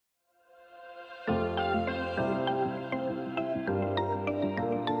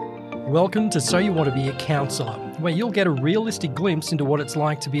Welcome to So You Want to Be a Councillor, where you'll get a realistic glimpse into what it's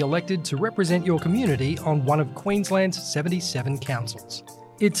like to be elected to represent your community on one of Queensland's 77 councils.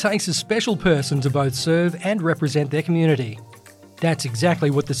 It takes a special person to both serve and represent their community. That's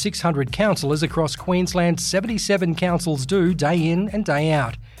exactly what the 600 councillors across Queensland's 77 councils do day in and day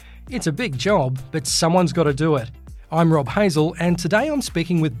out. It's a big job, but someone's got to do it. I'm Rob Hazel, and today I'm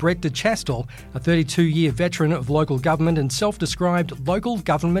speaking with Brett de Chastel, a 32-year veteran of local government and self-described local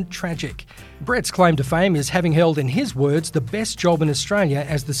government tragic. Brett's claim to fame is having held, in his words, the best job in Australia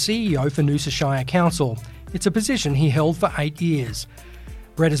as the CEO for Noosa Shire Council. It's a position he held for 8 years.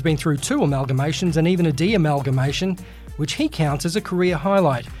 Brett has been through 2 amalgamations and even a de-amalgamation, which he counts as a career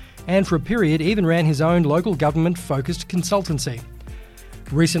highlight, and for a period even ran his own local government-focused consultancy.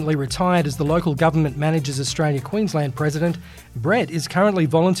 Recently retired as the Local Government Managers Australia Queensland President, Brett is currently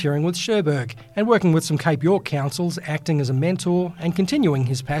volunteering with Cherbourg and working with some Cape York councils, acting as a mentor and continuing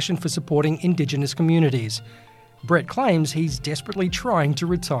his passion for supporting indigenous communities. Brett claims he's desperately trying to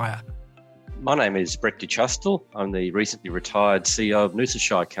retire. My name is Brett de Chastel. I'm the recently retired CEO of Noosa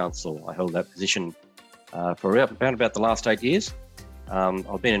Shire Council. I held that position for around about the last 8 years.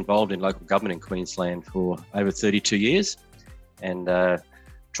 I've been involved in local government in Queensland for over 32 years and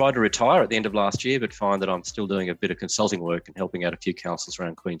tried to retire at the end of last year, but find that I'm still doing a bit of consulting work and helping out a few councils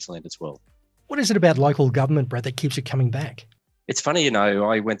around Queensland as well. What is it about local government, Brett, that keeps you coming back? It's funny,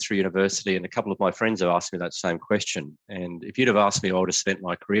 I went through university and a couple of my friends have asked me that same question. And if you'd have asked me, I would have spent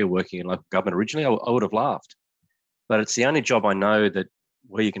my career working in local government originally, I would have laughed. But it's the only job I know that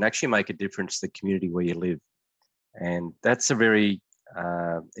where you can actually make a difference to the community where you live. And that's a very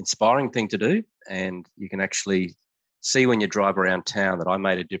inspiring thing to do. And you can actually see when you drive around town that I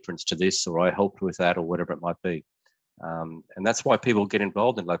made a difference to this, or I helped with that, or whatever it might be. And that's why people get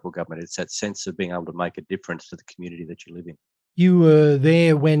involved in local government. It's that sense of being able to make a difference to the community that you live in. You were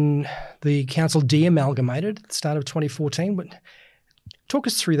there when the council de-amalgamated at the start of 2014. But talk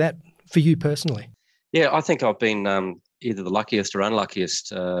us through that for you personally. Yeah, I think I've been either the luckiest or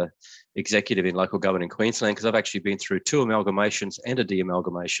unluckiest executive in local government in Queensland, because I've actually been through 2 amalgamations and a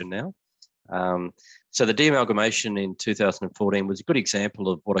de-amalgamation now. So the de-amalgamation in 2014 was a good example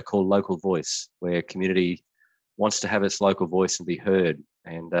of what I call local voice, where community wants to have its local voice and be heard.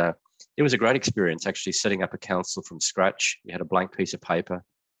 And it was a great experience actually setting up a council from scratch. You had a blank piece of paper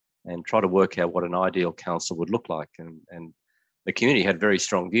and try to work out what an ideal council would look like. And the community had very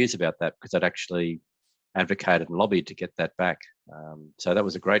strong views about that because I'd actually advocated and lobbied to get that back. So that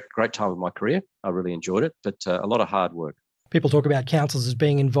was a great time of my career. I really enjoyed it, but a lot of hard work. People talk about councils as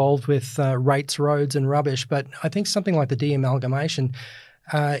being involved with rates, roads and rubbish, but I think something like the de-amalgamation,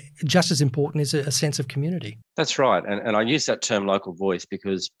 just as important is a sense of community. That's right. And I use that term local voice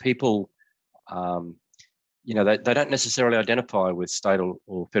because people, they don't necessarily identify with state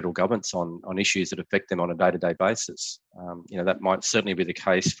or federal governments on issues that affect them on a day-to-day basis. That might certainly be the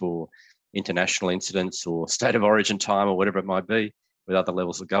case for international incidents or state of origin time or whatever it might be with other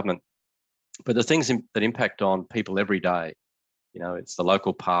levels of government. But the things that impact on people every day, it's the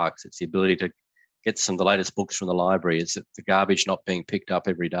local parks, it's the ability to get the latest books from the library, it's the garbage not being picked up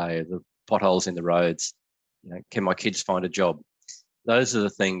every day, the potholes in the roads, can my kids find a job? Those are the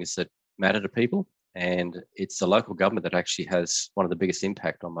things that matter to people, and it's the local government that actually has one of the biggest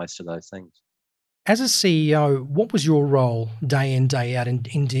impact on most of those things. As a CEO, what was your role day in, day out in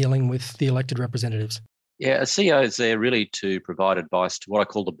dealing with the elected representatives? Yeah, a CEO is there really to provide advice to what I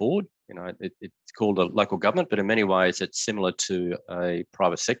call the board. It's called a local government, but in many ways it's similar to a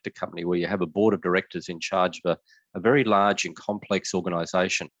private sector company where you have a board of directors in charge of a very large and complex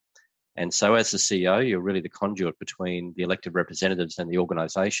organisation. And so as the CEO, you're really the conduit between the elected representatives and the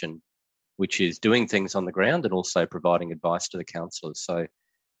organisation, which is doing things on the ground and also providing advice to the councillors. So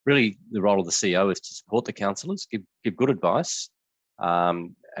really the role of the CEO is to support the councillors, give good advice,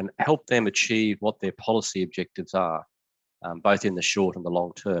 and help them achieve what their policy objectives are, both in the short and the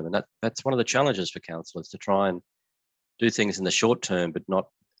long term. And that's one of the challenges for councillors, to try and do things in the short term but not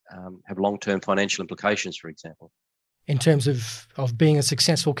have long-term financial implications, for example. In terms of being a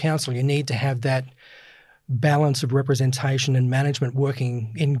successful council, you need to have that balance of representation and management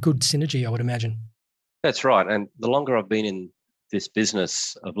working in good synergy, I would imagine. That's right. And the longer I've been in this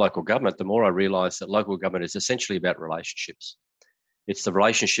business of local government, the more I realise that local government is essentially about relationships. It's the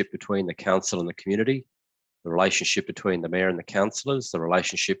relationship between the council and the community, the relationship between the mayor and the councillors, the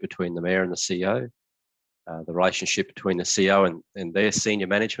relationship between the mayor and the CEO, the relationship between the CEO and their senior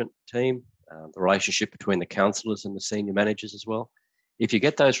management team, the relationship between the councillors and the senior managers as well. If you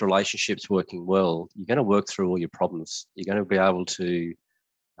get those relationships working well, you're going to work through all your problems. You're going to be able to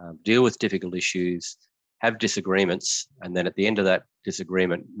deal with difficult issues, have disagreements, and then at the end of that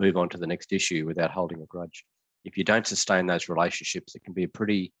disagreement, move on to the next issue without holding a grudge. If you don't sustain those relationships, it can be a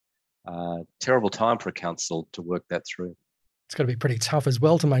pretty terrible time for a council to work that through. It's got to be pretty tough as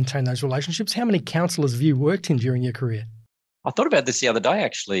well to maintain those relationships. How many councillors have you worked in during your career? I thought about this the other day,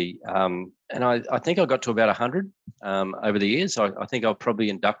 actually, and I think I got to about 100 over the years. I think I've probably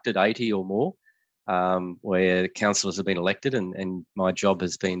inducted 80 or more where councillors have been elected, and my job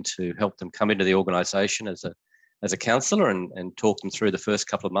has been to help them come into the organisation as a councillor and talk them through the first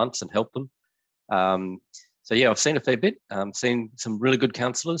couple of months and help them. So, yeah, I've seen a fair bit. Seen some really good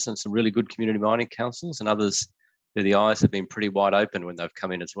councillors and some really good community mining councils, and others who the eyes have been pretty wide open when they've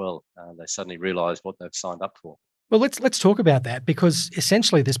come in as well. They suddenly realise what they've signed up for. Well, let's talk about that, because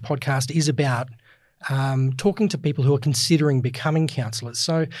essentially this podcast is about talking to people who are considering becoming councillors.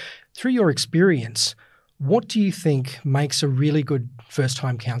 So through your experience, what do you think makes a really good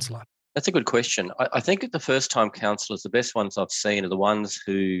first-time councillor? That's a good question. I think the first-time councillors, the best ones I've seen are the ones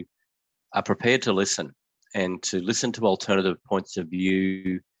who are prepared to listen and to listen to alternative points of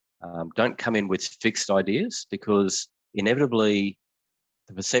view. Don't come in with fixed ideas, because inevitably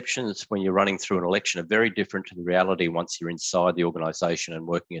the perceptions when you're running through an election are very different to the reality once you're inside the organisation and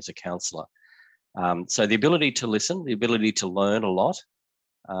working as a councillor. So the ability to listen, the ability to learn a lot.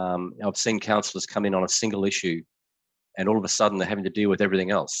 I've seen councillors come in on a single issue and all of a sudden they're having to deal with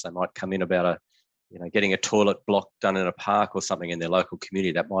everything else. They might come in about getting a toilet block done in a park or something in their local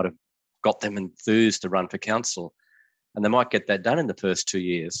community that might have got them enthused to run for council. And they might get that done in the first 2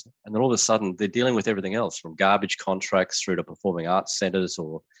 years. And then all of a sudden they're dealing with everything else, from garbage contracts through to performing arts centres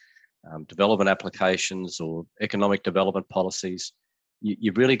or development applications or economic development policies.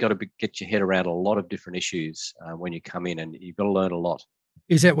 You've really got to get your head around a lot of different issues when you come in, and you've got to learn a lot.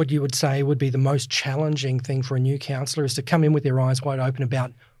 Is that what you would say would be the most challenging thing for a new councillor, is to come in with their eyes wide open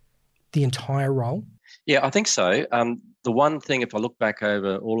about the entire role? Yeah, I think so. The one thing, if I look back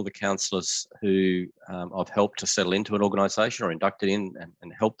over all of the councillors who I've helped to settle into an organisation or inducted in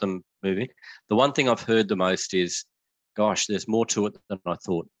and help them move in, the one thing I've heard the most is, gosh, there's more to it than I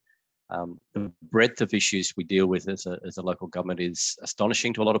thought. The breadth of issues we deal with as a local government is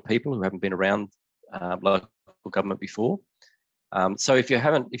astonishing to a lot of people who haven't been around local government before. So if you're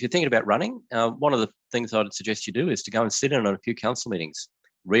thinking about running, one of the things I'd suggest you do is to go and sit in on a few council meetings,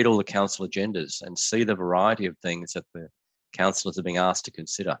 read all the council agendas and see the variety of things that the councillors are being asked to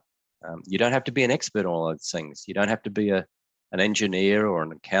consider. You don't have to be an expert on all those things. You don't have to be an engineer or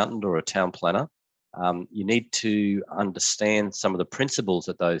an accountant or a town planner. You need to understand some of the principles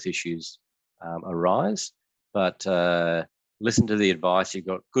that those issues arise, but listen to the advice. You've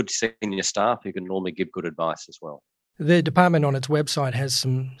got good senior staff who can normally give good advice as well. The department on its website has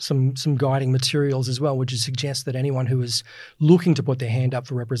some guiding materials as well, which suggest that anyone who is looking to put their hand up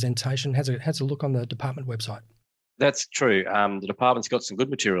for representation has a look on the department website. That's true. The department's got some good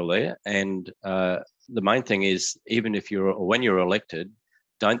material there, and the main thing is, even if when you're elected,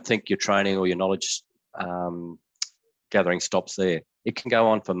 don't think your training or your knowledge gathering stops there. It can go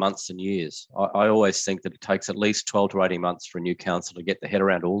on for months and years. I always think that it takes at least 12 to 18 months for a new council to get their head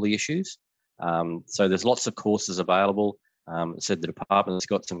around all the issues. So there's lots of courses available. I said the department's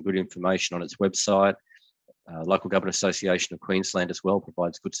got some good information on its website. Local Government Association of Queensland as well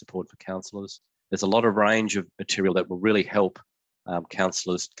provides good support for councillors. There's a lot of range of material that will really help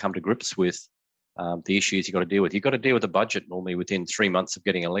councillors come to grips with the issues you've got to deal with. You've got to deal with a budget normally within 3 months of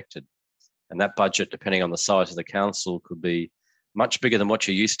getting elected. And that budget, depending on the size of the council, could be much bigger than what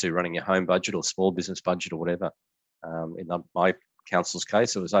you're used to running your home budget or small business budget or whatever. In my council's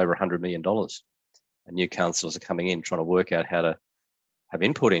case, it was over $100 million. And new councillors are coming in trying to work out how to have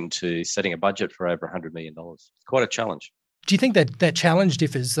input into setting a budget for over $100 million. It's quite a challenge. Do you think that challenge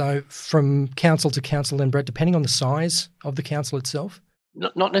differs, though, from council to council then, Brett, depending on the size of the council itself?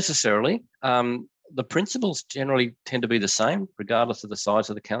 Not necessarily. The principles generally tend to be the same, regardless of the size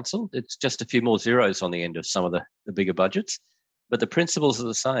of the council. It's just a few more zeros on the end of some of the bigger budgets. But the principles are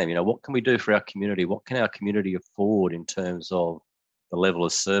the same. What can we do for our community? What can our community afford in terms of the level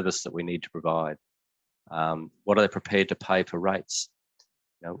of service that we need to provide? What are they prepared to pay for rates?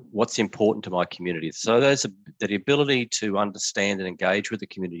 What's important to my community? So there's the ability to understand and engage with the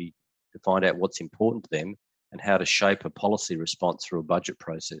community to find out what's important to them and how to shape a policy response through a budget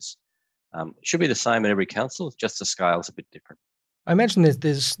process. It should be the same in every council, just the scale's a bit different. I imagine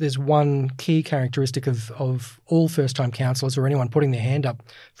there's one key characteristic of all first-time councillors or anyone putting their hand up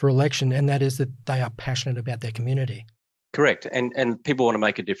for election, and that is that they are passionate about their community. Correct, and people want to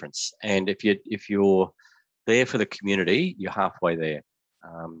make a difference. And if you're there for the community, you're halfway there.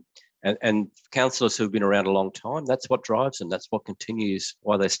 And councillors who've been around a long time, that's what drives them. That's what continues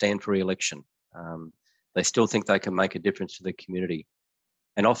why they stand for re-election. They still think they can make a difference to the community.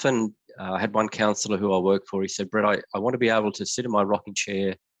 And often I had one councillor who I worked for, he said, Brett, I want to be able to sit in my rocking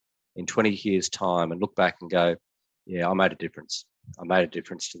chair in 20 years' time and look back and go, yeah, I made a difference. I made a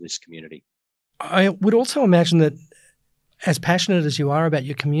difference to this community. I would also imagine that as passionate as you are about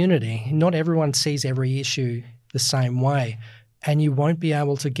your community, not everyone sees every issue the same way, and you won't be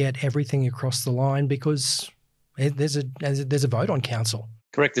able to get everything across the line because there's a vote on council.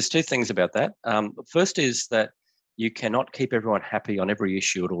 Correct. There's two things about that. First is that you cannot keep everyone happy on every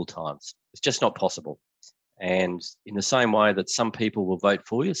issue at all times. It's just not possible. And in the same way that some people will vote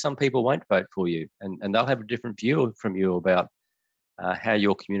for you, some people won't vote for you, and they'll have a different view from you about how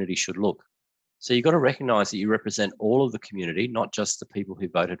your community should look. So you've got to recognise that you represent all of the community, not just the people who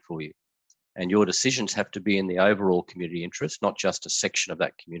voted for you. And your decisions have to be in the overall community interest, not just a section of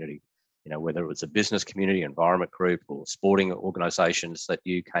that community. You know, whether it was a business community, environment group, or sporting organisations that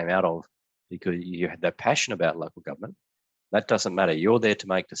you came out of because you had that passion about local government. That doesn't matter. You're there to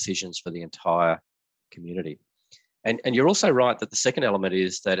make decisions for the entire community. And you're also right that the second element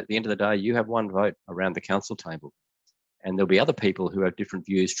is that at the end of the day, you have one vote around the council table, and there'll be other people who have different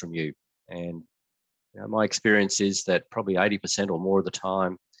views from you. And my experience is that probably 80% or more of the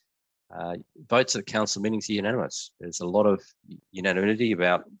time, votes at council meetings are unanimous. There's a lot of unanimity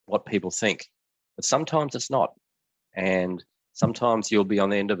about what people think, but sometimes it's not. And sometimes you'll be on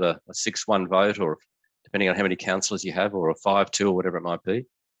the end of a 6-1 vote, or depending on how many councillors you have, or a 5-2 or whatever it might be.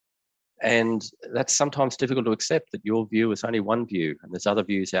 And that's sometimes difficult to accept, that your view is only one view and there's other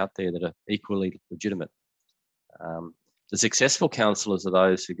views out there that are equally legitimate. The successful councillors are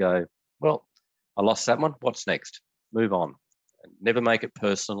those who go, well, I lost that one. What's next? Move on. And never make it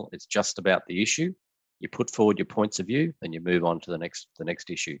personal. It's just about the issue. You put forward your points of view, and you move on to the next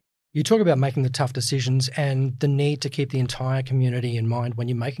issue. You talk about making the tough decisions and the need to keep the entire community in mind when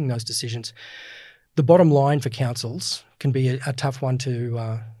you're making those decisions. The bottom line for councils can be a tough one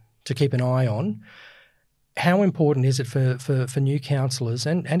to keep an eye on. How important is it for new councillors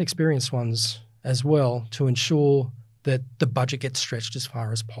and experienced ones as well to ensure that the budget gets stretched as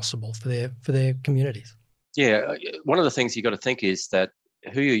far as possible for their communities? Yeah, one of the things you've got to think is that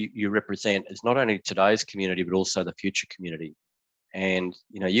who you represent is not only today's community, but also the future community. And,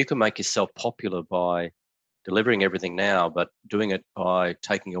 you can make yourself popular by delivering everything now, but doing it by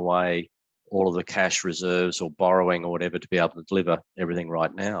taking away all of the cash reserves or borrowing or whatever to be able to deliver everything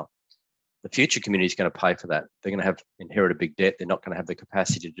right now. The future community is going to pay for that. They're going to inherit a big debt. They're not going to have the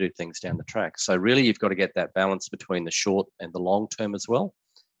capacity to do things down the track. So really, you've got to get that balance between the short and the long term as well,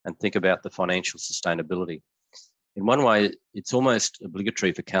 and think about the financial sustainability. In one way, it's almost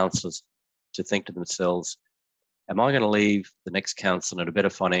obligatory for councillors to think to themselves, am I going to leave the next council in a better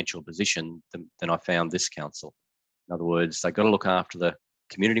financial position than I found this council? In other words, they've got to look after the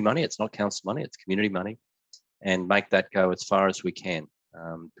community money. It's not council money, it's community money, and make that go as far as we can.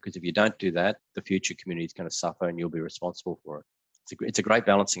 Because if you don't do that, the future community is going to suffer and you'll be responsible for it. It's a great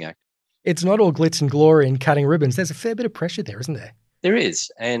balancing act. It's not all glitz and glory and cutting ribbons. There's a fair bit of pressure there, isn't there? There is.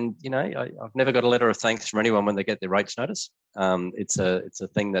 And, I've never got a letter of thanks from anyone when they get their rates notice. It's a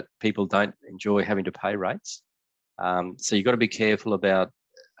thing that people don't enjoy having to pay rates. So you've got to be careful about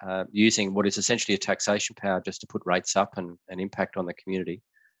using what is essentially a taxation power just to put rates up and impact on the community,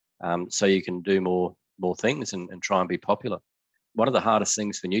 so you can do more things and try and be popular. One of the hardest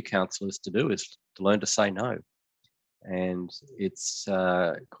things for new councillors to do is to learn to say no. And it's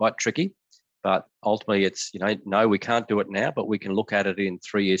quite tricky, but ultimately it's, no, we can't do it now, but we can look at it in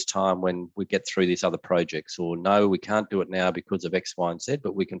 3 years' time when we get through these other projects. Or no, we can't do it now because of X, Y, and Z,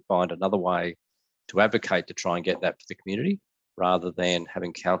 but we can find another way to advocate to try and get that for the community, rather than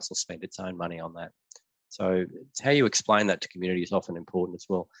having council spend its own money on that. So it's how you explain that to community is often important as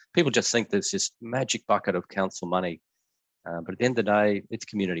well. People just think there's this magic bucket of council money, but at the end of the day, it's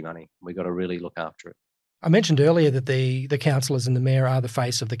community money. We've got to really look after it. I mentioned earlier that the councillors and the mayor are the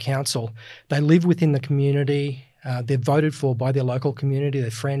face of the council. They live within the community. They're voted for by their local community, their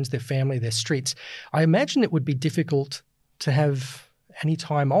friends, their family, their streets. I imagine it would be difficult to have any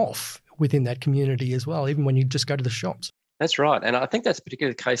time off within that community as well, even when you just go to the shops. That's right. And I think that's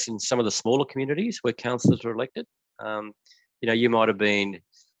particularly the case in some of the smaller communities where councillors are elected. You might have been,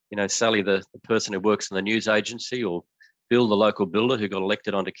 Sally, the person who works in the news agency, or Bill, the local builder who got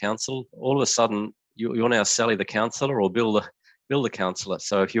elected onto council. All of a sudden, you're now Sally the councillor, or Bill the councillor.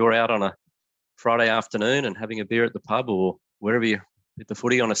 So if you're out on a Friday afternoon and having a beer at the pub, or wherever you're at the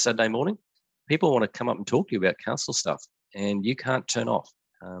footy on a Saturday morning, people want to come up and talk to you about council stuff, and you can't turn off.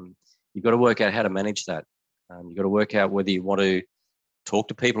 You've got to work out how to manage that. You've got to work out whether you want to talk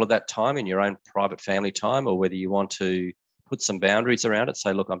to people at that time in your own private family time, or whether you want to put some boundaries around it.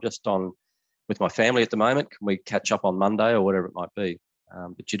 Say, look, I'm just on with my family at the moment. Can we catch up on Monday or whatever it might be?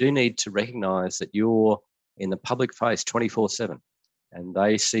 But you do need to recognise that you're in the public face 24/7, and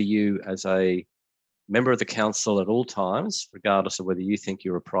they see you as a member of the council at all times, regardless of whether you think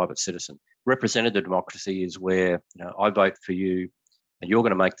you're a private citizen. Representative democracy is where I vote for you and you're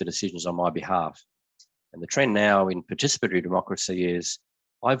going to make the decisions on my behalf. And the trend now in participatory democracy is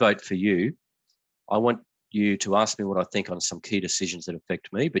I vote for you. I want you to ask me what I think on some key decisions that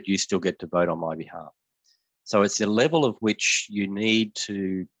affect me, but you still get to vote on my behalf. So it's the level of which you need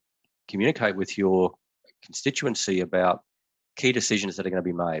to communicate with your constituency about key decisions that are going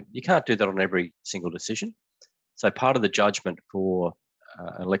to be made. You can't do that on every single decision. So part of the judgment for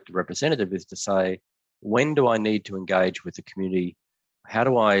an elected representative is to say, when do I need to engage with the community? How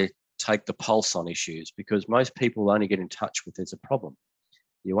do I take the pulse on issues? Because most people only get in touch with there's a problem.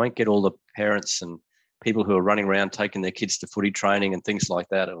 You won't get all the parents and people who are running around taking their kids to footy training and things like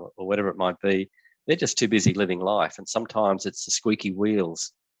that, or whatever it might be. They're just too busy living life. And sometimes it's the squeaky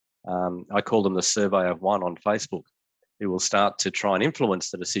wheels. I call them the survey of one on Facebook, who will start to try and influence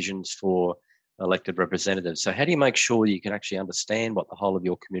the decisions for elected representatives. So how do you make sure you can actually understand what the whole of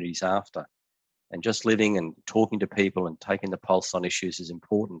your community is after? And just living and talking to people and taking the pulse on issues is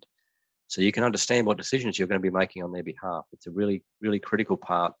important. So you can understand what decisions you're going to be making on their behalf. It's a really, really critical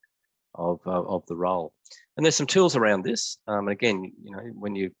part of the role. And there's some tools around this. And again,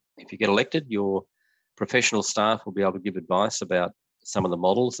 if you get elected, your professional staff will be able to give advice about some of the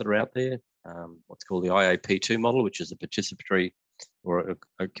models that are out there. What's called the IAP2 model, which is a participatory or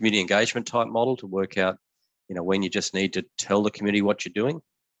a community engagement type model to work out, when you just need to tell the community what you're doing.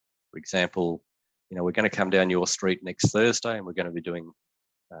 For example, we're going to come down your street next Thursday and we're going to be doing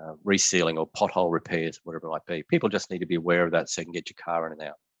resealing or pothole repairs, whatever it might be. People just need to be aware of that so you can get your car in and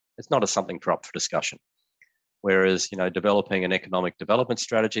out. It's not something up for discussion. Whereas, developing an economic development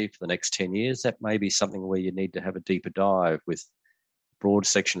strategy for the next 10 years, that may be something where you need to have a deeper dive with broad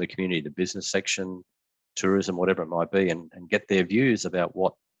section of the community, the business section, tourism, whatever it might be, and get their views about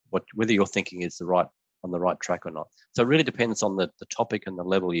whether your thinking is on the right track or not. So it really depends on the topic and the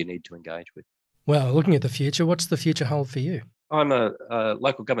level you need to engage with. Well, looking at the future, what's the future hold for you? I'm a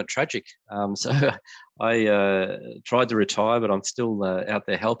local government tragic. So I tried to retire, but I'm still out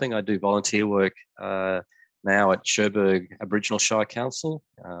there helping. I do volunteer work now at Cherbourg Aboriginal Shire Council.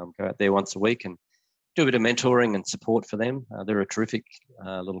 Go out there once a week and do a bit of mentoring and support for them. They're a terrific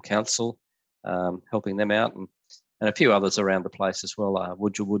little council, helping them out, and a few others around the place as well.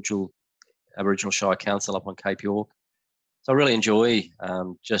 Wudjil Aboriginal Shire Council up on Cape York. So I really enjoy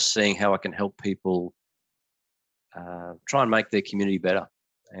just seeing how I can help people try and make their community better,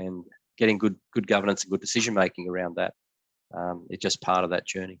 and getting good governance and good decision making around that. It's just part of that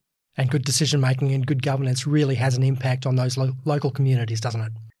journey. And good decision making and good governance really has an impact on those local communities, doesn't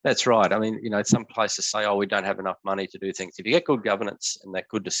it? That's right. I mean, some places say, we don't have enough money to do things. If you get good governance and that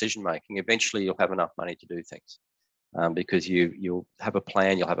good decision making, eventually you'll have enough money to do things, because you'll have a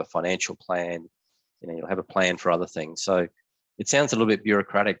plan, you'll have a financial plan, you'll have a plan for other things. So it sounds a little bit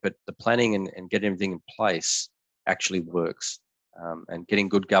bureaucratic, but the planning and getting everything in place actually works, and getting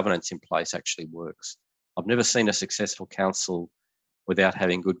good governance in place actually works. I've never seen a successful council without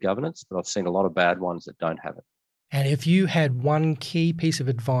having good governance, but I've seen a lot of bad ones that don't have it. And if you had one key piece of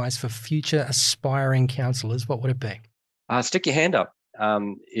advice for future aspiring councillors, what would it be? Stick your hand up.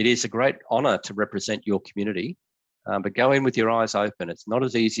 It is a great honour to represent your community, but go in with your eyes open. It's not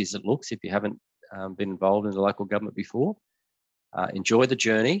as easy as it looks if you haven't been involved in the local government before. Enjoy the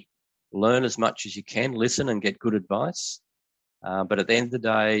journey, learn as much as you can, listen and get good advice. But at the end of the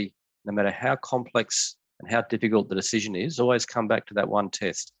day, no matter how complex and how difficult the decision is, always come back to that one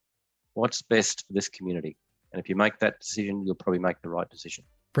test. What's best for this community? And if you make that decision, you'll probably make the right decision.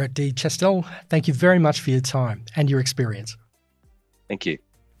 Brett D. Chastel, thank you very much for your time and your experience. Thank you.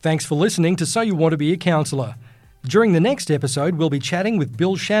 Thanks for listening to So You Want to Be a Councillor. During the next episode, we'll be chatting with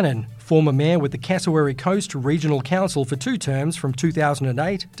Bill Shannon, former mayor with the Cassowary Coast Regional Council for 2 terms from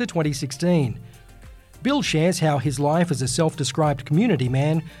 2008 to 2016. Bill shares how his life as a self-described community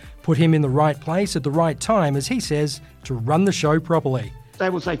man put him in the right place at the right time, as he says, to run the show properly. They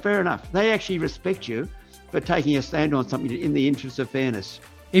will say, fair enough. They actually respect you for taking a stand on something in the interest of fairness.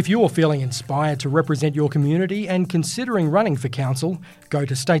 If you're feeling inspired to represent your community and considering running for council, go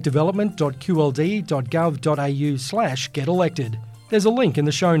to statedevelopment.qld.gov.au/get-elected. There's a link in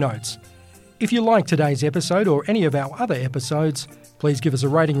the show notes. If you like today's episode or any of our other episodes, please give us a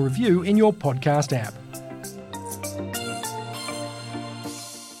rating review in your podcast app.